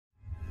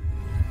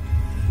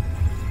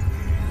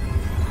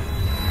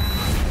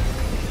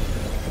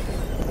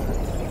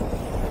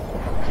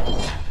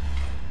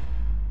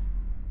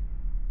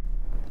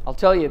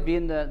tell you,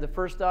 being the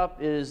first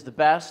up is the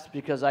best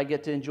because I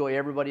get to enjoy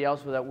everybody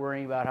else without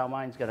worrying about how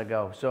mine's going to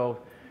go. So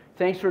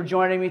thanks for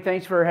joining me.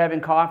 Thanks for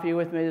having coffee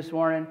with me this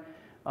morning.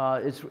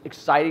 It's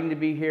exciting to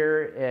be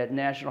here at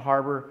National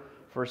Harbor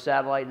for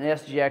Satellite, and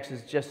SGX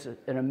is just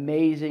an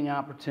amazing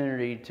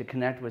opportunity to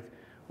connect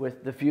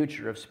with the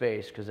future of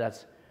space, because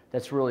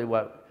that's really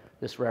what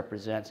this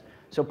represents.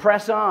 So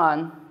press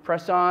on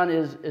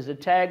is a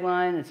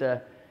tagline.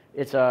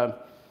 It's a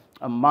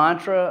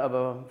mantra of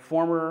a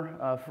former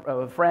of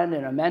a friend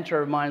and a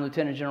mentor of mine,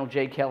 Lieutenant General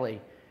Jay Kelly.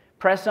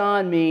 Press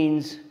on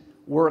means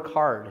work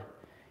hard.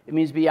 It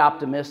means be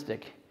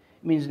optimistic.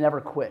 It means never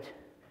quit.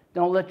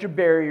 Don't let your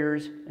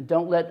barriers and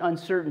don't let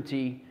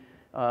uncertainty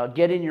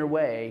get in your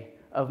way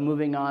of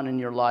moving on in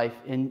your life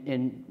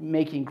and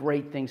making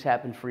great things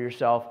happen for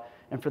yourself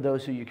and for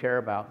those who you care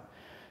about.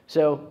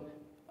 So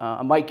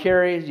I'm Mike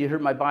Carey. You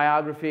heard my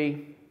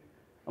biography.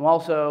 I'm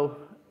also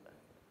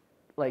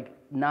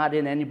not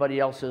in anybody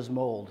else's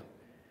mold.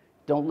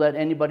 Don't let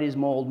anybody's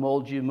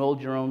mold you.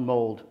 Mold your own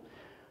mold.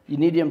 You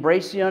need to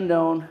embrace the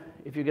unknown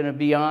if you're going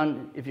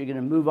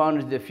to move on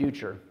to the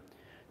future.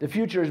 The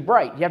future is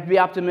bright. You have to be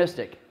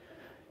optimistic.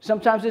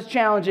 Sometimes it's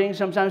challenging.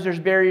 Sometimes there's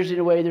barriers in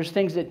the way. There's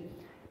things that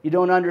you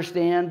don't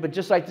understand. But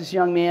just like this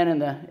young man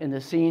in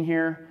the scene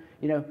here,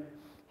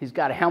 he's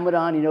got a helmet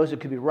on. He knows it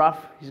could be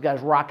rough. He's got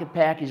his rocket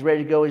pack. He's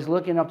ready to go. He's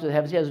looking up to the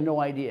heavens. He has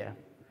no idea.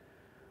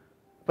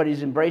 But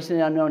he's embracing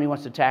the unknown. He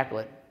wants to tackle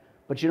it.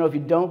 But if you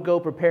don't go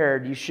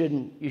prepared, you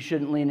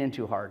shouldn't lean in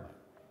too hard.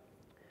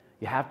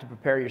 You have to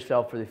prepare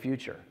yourself for the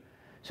future.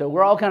 So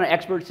we're all kind of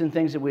experts in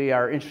things that we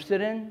are interested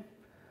in,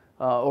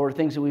 or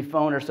things that we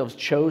found ourselves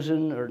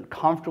chosen or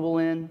comfortable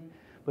in.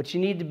 But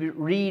you need to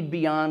read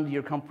beyond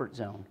your comfort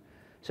zone.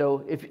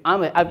 So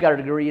I've got a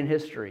degree in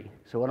history.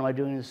 So what am I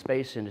doing in the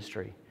space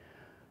industry?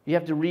 You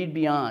have to read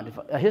beyond. If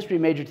a history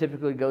major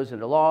typically goes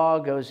into law,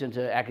 goes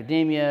into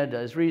academia,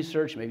 does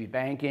research, maybe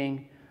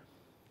banking.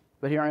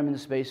 But here I am in the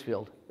space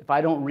field. If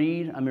I don't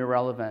read, I'm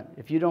irrelevant.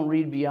 If you don't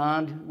read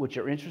beyond what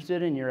you're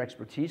interested in, your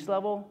expertise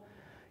level,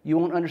 you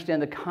won't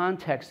understand the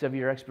context of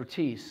your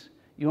expertise.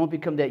 You won't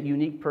become that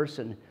unique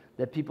person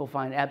that people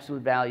find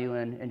absolute value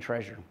in and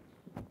treasure.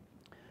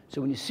 So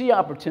when you see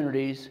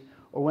opportunities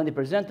or when they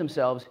present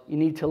themselves, you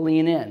need to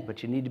lean in,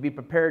 but you need to be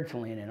prepared to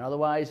lean in.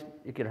 Otherwise,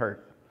 it could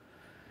hurt.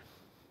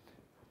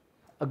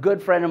 A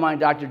good friend of mine,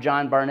 Dr.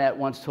 John Barnett,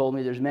 once told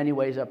me there's many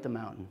ways up the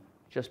mountain.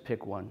 Just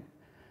pick one.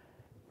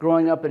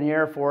 Growing up in the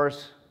Air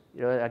Force,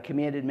 I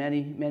commanded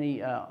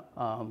many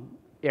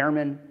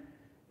airmen.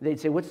 They'd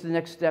say, what's the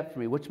next step for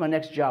me? What's my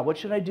next job? What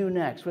should I do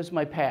next? What's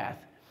my path?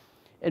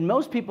 And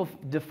most people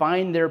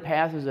define their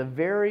path as a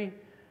very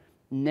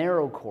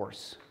narrow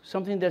course,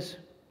 something that's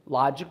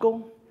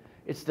logical.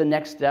 It's the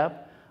next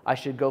step. I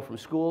should go from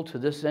school to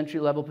this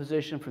entry-level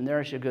position. From there,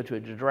 I should go to a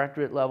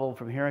directorate level.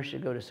 From here, I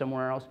should go to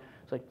somewhere else.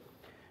 It's like,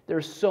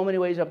 there's so many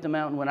ways up the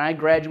mountain. When I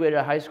graduated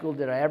high school,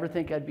 did I ever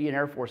think I'd be an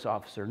Air Force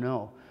officer?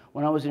 No.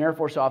 When I was an Air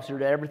Force officer,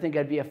 did I ever think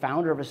I'd be a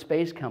founder of a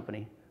space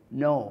company?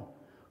 No.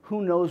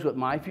 Who knows what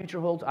my future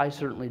holds? I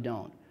certainly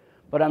don't.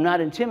 But I'm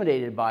not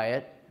intimidated by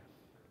it.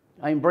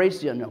 I embrace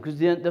the unknown, because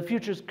the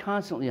future is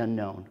constantly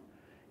unknown.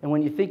 And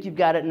when you think you've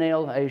got it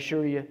nailed, I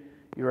assure you,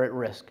 you're at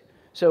risk.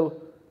 So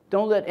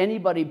don't let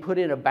anybody put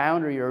in a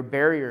boundary or a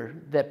barrier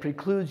that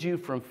precludes you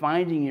from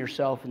finding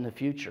yourself in the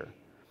future.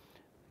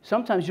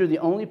 Sometimes you're the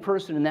only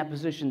person in that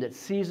position that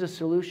sees a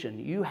solution.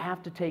 You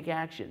have to take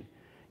action.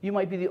 You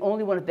might be the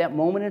only one at that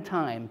moment in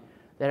time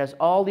that has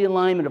all the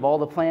alignment of all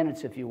the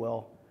planets, if you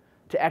will,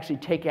 to actually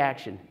take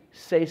action,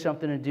 say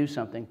something and do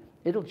something.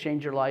 It'll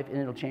change your life and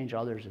it'll change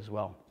others as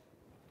well.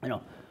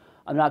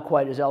 I'm not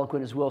quite as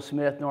eloquent as Will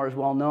Smith nor as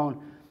well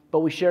known, but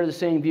we share the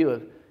same view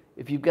of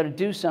if you've got to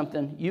do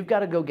something, you've got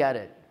to go get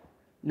it.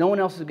 No one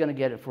else is going to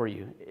get it for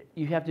you.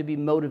 You have to be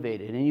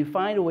motivated, and you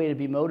find a way to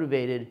be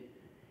motivated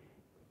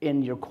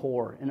in your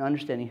core and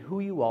understanding who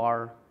you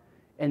are,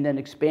 and then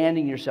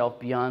expanding yourself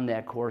beyond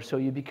that core so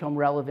you become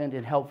relevant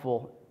and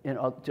helpful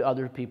to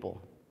other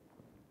people.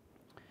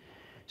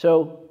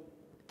 So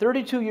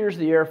 32 years of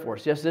the Air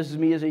Force. Yes, this is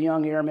me as a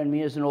young airman,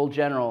 me as an old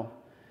general.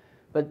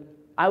 But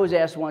I was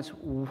asked once,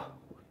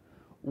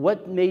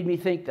 what made me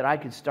think that I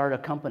could start a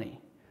company?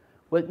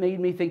 What made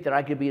me think that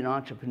I could be an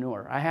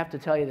entrepreneur? I have to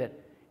tell you that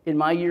in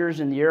my years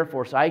in the Air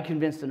Force, I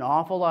convinced an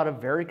awful lot of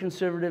very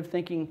conservative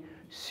thinking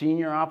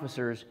senior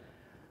officers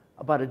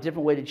about a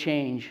different way to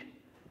change,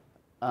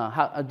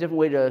 a different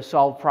way to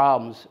solve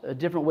problems, a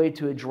different way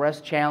to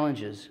address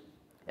challenges.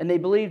 And they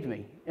believed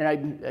me, and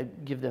I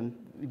give them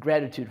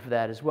gratitude for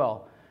that as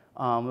well.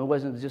 It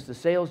wasn't just a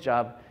sales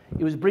job.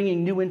 It was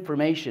bringing new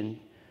information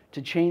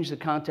to change the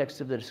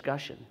context of the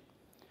discussion.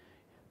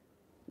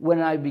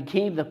 When I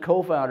became the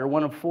co-founder,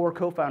 one of 4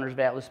 co-founders of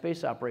Atlas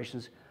Space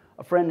Operations,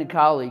 a friend and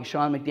colleague,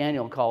 Sean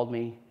McDaniel, called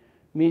me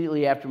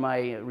immediately after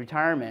my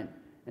retirement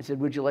and said,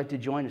 would you like to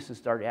join us and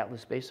start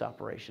Atlas Space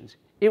Operations?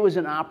 It was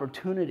an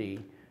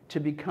opportunity to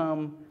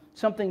become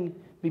something,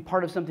 be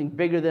part of something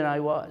bigger than I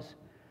was.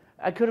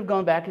 I could have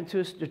gone back into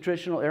a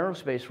traditional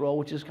aerospace role,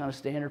 which is kind of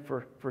standard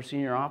for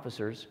senior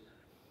officers.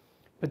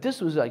 But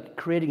this was like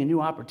creating a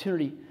new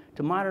opportunity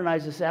to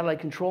modernize the satellite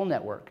control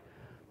network,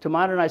 to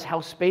modernize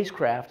how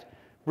spacecraft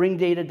bring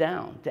data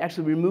down, to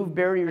actually remove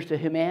barriers to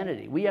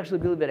humanity. We actually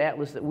believe at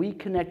Atlas that we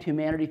connect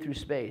humanity through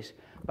space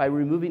by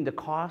removing the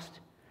cost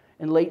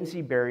and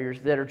latency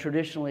barriers that are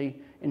traditionally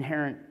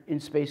inherent in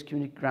space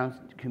ground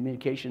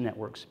communication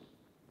networks.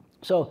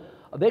 So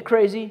a bit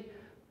crazy,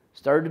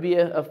 started to be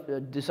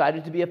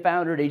decided to be a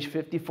founder at age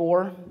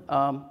 54,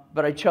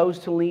 but I chose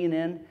to lean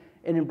in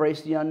and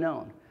embrace the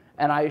unknown.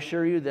 And I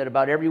assure you that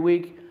about every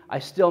week, I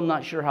still am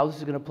not sure how this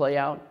is going to play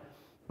out,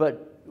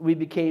 but we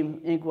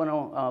became Inc.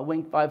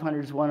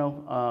 500's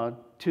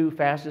 102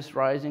 fastest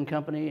rising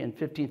company and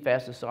 15th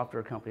fastest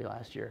software company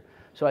last year.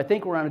 So I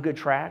think we're on a good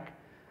track.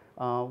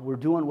 We're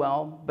doing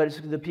well, but it's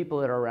the people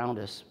that are around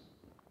us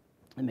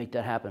that make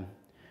that happen.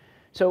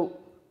 So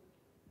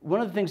one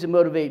of the things that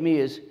motivate me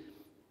is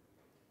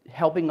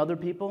helping other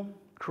people,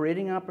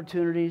 creating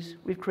opportunities.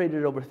 We've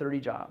created over 30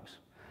 jobs.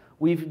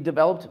 We've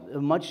developed a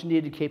much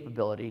needed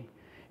capability.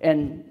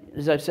 And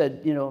as I've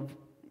said, you know,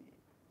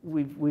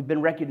 we've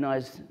been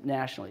recognized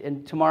nationally.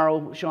 And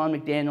tomorrow, Sean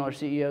McDaniel, our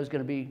CEO, is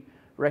going to be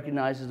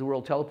recognized as the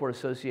World Teleport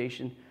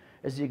Association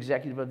as the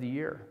Executive of the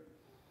Year.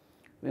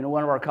 You know,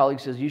 one of our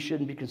colleagues says, you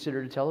shouldn't be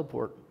considered a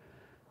teleport,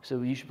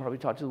 so you should probably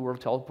talk to the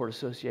World Teleport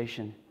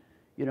Association.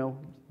 You know,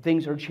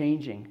 things are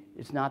changing.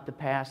 It's not the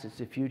past, it's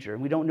the future.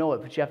 And we don't know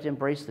it, but you have to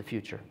embrace the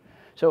future.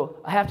 So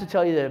I have to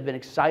tell you that I've been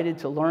excited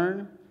to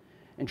learn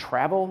and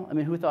travel. I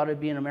mean, who thought I'd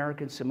be in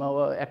American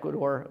Samoa,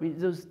 Ecuador? I mean,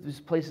 those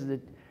places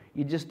that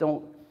you just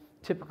don't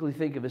typically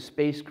think of a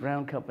space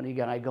ground company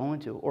guy going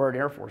to, or an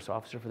Air Force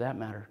officer for that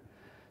matter.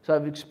 So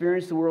I've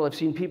experienced the world. I've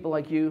seen people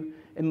like you,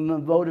 and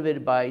been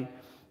motivated by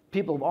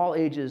people of all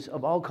ages,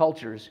 of all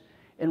cultures.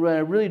 And what I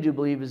really do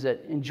believe is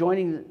that in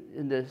joining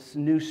in this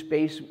new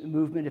space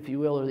movement, if you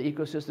will, or the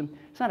ecosystem,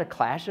 it's not a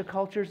clash of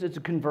cultures, it's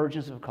a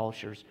convergence of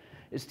cultures.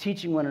 It's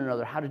teaching one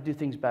another how to do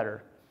things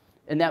better.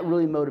 And that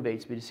really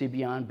motivates me to see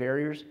beyond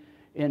barriers.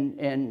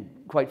 And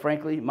quite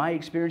frankly, my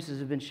experiences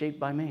have been shaped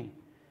by me.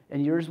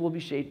 And yours will be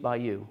shaped by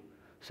you.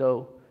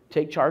 So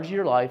take charge of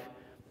your life.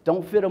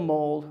 Don't fit a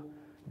mold.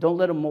 Don't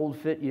let a mold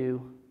fit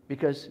you,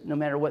 because no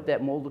matter what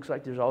that mold looks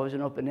like, there's always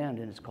an open end,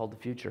 and it's called the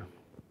future.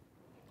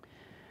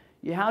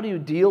 How do you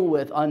deal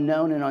with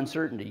unknown and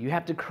uncertainty? You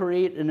have to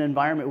create an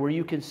environment where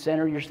you can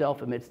center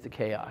yourself amidst the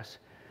chaos.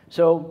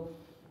 So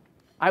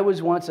I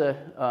was once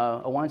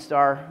a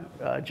one-star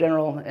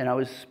general, and I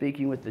was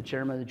speaking with the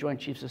chairman of the Joint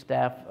Chiefs of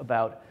Staff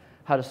about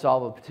how to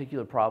solve a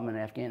particular problem in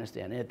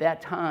Afghanistan. And at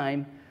that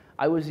time,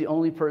 I was the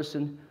only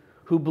person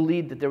who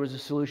believed that there was a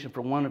solution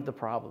for one of the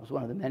problems,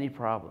 one of the many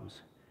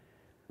problems.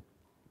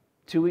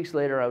 2 weeks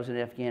later, I was in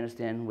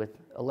Afghanistan with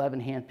 11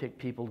 hand-picked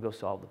people to go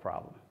solve the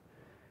problem.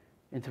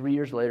 And 3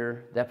 years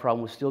later, that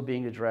problem was still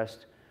being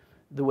addressed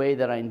the way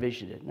that I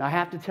envisioned it. Now, I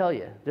have to tell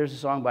you, there's a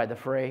song by The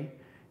Fray,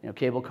 you know,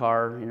 Cable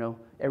Car, you know,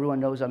 everyone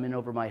knows I'm in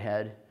over my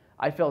head.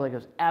 I felt like I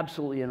was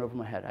absolutely in over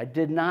my head. I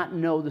did not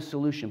know the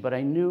solution, but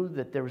I knew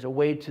that there was a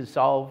way to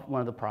solve one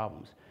of the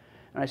problems.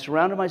 And I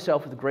surrounded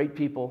myself with great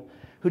people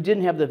who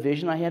didn't have the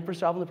vision I had for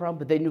solving the problem,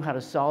 but they knew how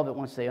to solve it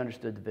once they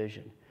understood the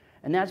vision.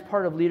 And that's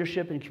part of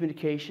leadership and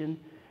communication,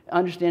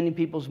 understanding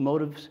people's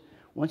motives.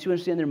 Once you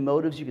understand their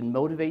motives, you can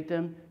motivate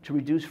them to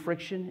reduce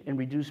friction and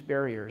reduce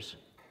barriers.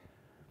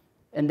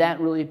 And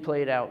that really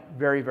played out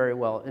very, very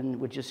well. And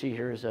what you see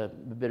here is a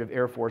bit of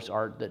Air Force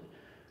art that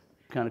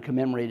kind of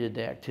commemorated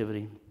the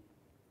activity.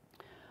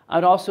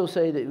 I'd also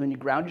say that when you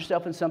ground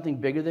yourself in something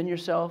bigger than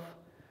yourself,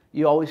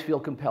 you always feel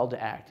compelled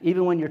to act.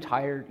 Even when you're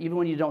tired, even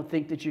when you don't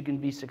think that you can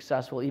be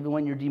successful, even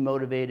when you're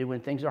demotivated, when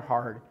things are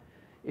hard.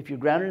 If you're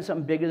grounded in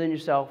something bigger than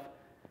yourself,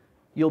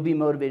 you'll be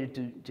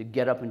motivated to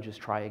get up and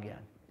just try again,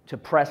 to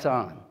press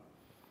on.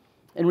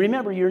 And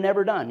remember, you're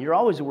never done. You're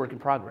always a work in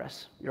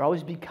progress. You're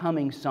always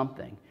becoming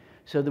something.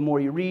 So the more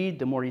you read,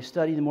 the more you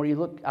study, the more you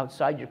look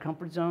outside your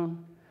comfort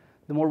zone,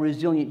 the more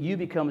resilient you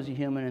become as a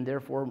human, and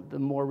therefore the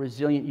more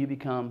resilient you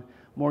become,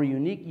 more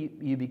unique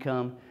you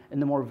become,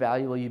 and the more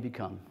valuable you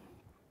become.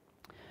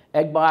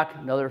 Eggbach,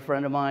 another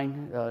friend of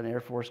mine, an Air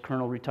Force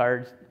colonel,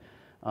 retired,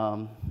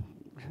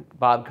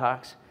 Bob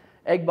Cox.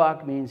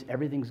 Eggbach means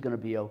everything's going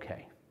to be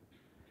okay.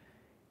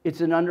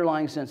 It's an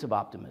underlying sense of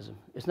optimism.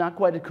 It's not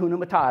quite a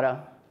Hakuna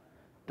Matata.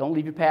 Don't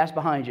leave your past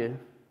behind you,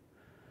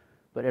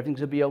 but everything's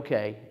going to be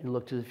okay, and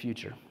look to the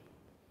future.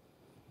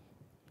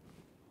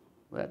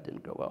 Well, that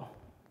didn't go well.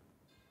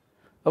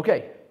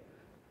 Okay,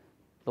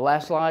 the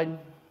last slide.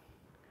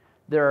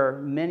 There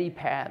are many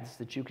paths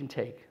that you can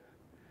take.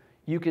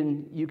 You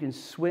can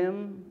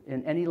swim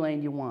in any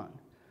lane you want.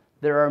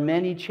 There are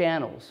many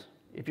channels.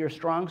 If you're a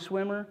strong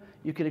swimmer,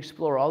 you can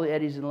explore all the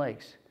eddies and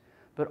lakes.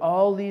 But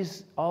all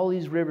these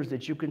rivers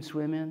that you can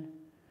swim in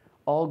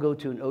all go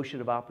to an ocean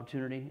of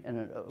opportunity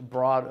and a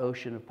broad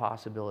ocean of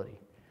possibility.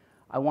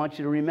 I want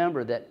you to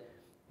remember that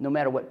no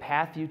matter what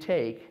path you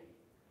take,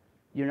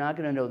 you're not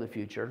going to know the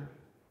future.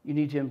 You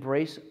need to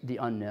embrace the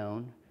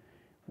unknown,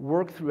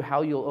 work through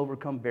how you'll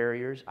overcome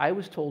barriers. I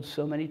was told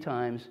so many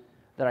times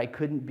that I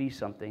couldn't be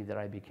something that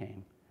I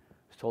became. I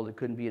was told I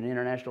couldn't be an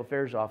international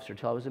affairs officer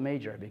until I was a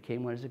major. I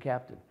became one as a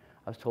captain.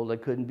 I was told I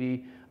couldn't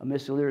be a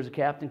Missileer as a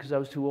captain because I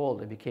was too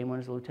old. I became one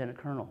as a lieutenant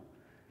colonel.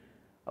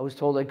 I was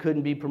told I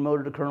couldn't be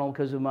promoted to colonel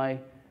because of my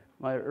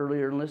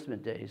earlier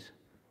enlistment days.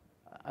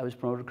 I was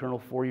promoted to colonel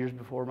 4 years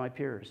before my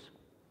peers.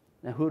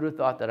 Now, who would have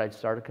thought that I'd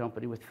start a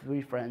company with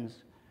 3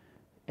 friends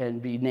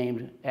and be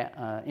named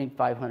Inc.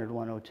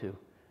 500-102?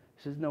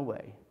 This is no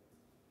way.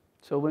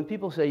 So when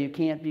people say you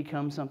can't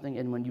become something,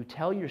 and when you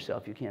tell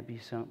yourself you can't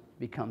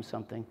become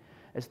something,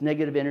 it's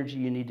negative energy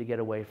you need to get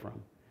away from.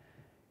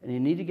 And you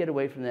need to get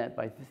away from that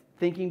by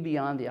thinking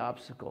beyond the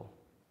obstacle,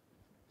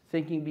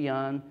 thinking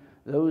beyond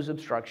those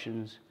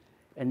obstructions,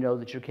 and know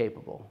that you're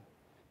capable.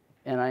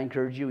 And I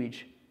encourage you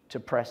each to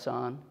press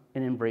on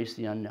and embrace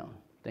the unknown.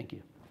 Thank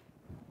you.